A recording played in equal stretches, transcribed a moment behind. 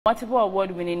Multiple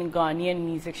award-winning Ghanaian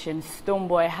musician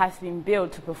Stonebwoy has been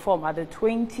billed to perform at the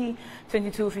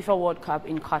 2022 FIFA World Cup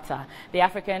in Qatar. The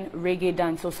African reggae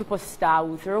dancehall superstar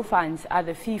will thrill fans at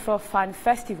the FIFA Fan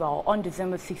Festival on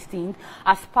December 16th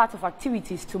as part of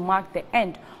activities to mark the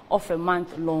end of a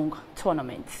month-long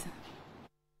tournament.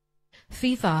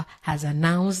 FIFA has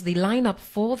announced the lineup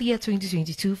for the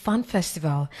 2022 Fan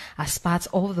Festival as part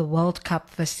of the World Cup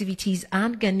festivities,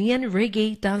 and Ghanaian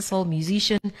reggae dancehall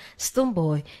musician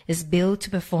Stonebwoy is billed to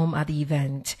perform at the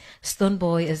event.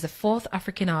 Stonebwoy is the fourth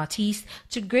African artist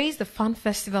to grace the Fan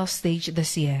Festival stage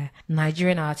this year.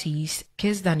 Nigerian artists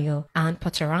Kiss Daniel and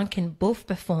Potorankin both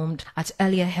performed at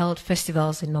earlier held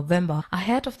festivals in November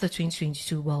ahead of the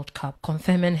 2022 World Cup.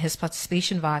 Confirming his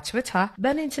participation via Twitter,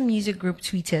 Bennington Music Group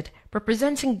tweeted,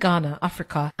 "Representing Ghana,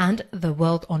 Africa, and the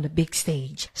world on the big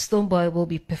stage. Stonebwoy will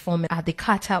be performing at the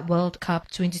Qatar World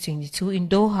Cup 2022 in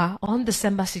Doha on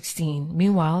December 16.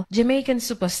 Meanwhile, Jamaican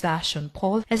superstar Sean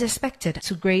Paul is expected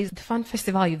to grace the Fan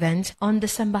Festival event on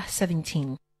December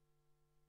 17.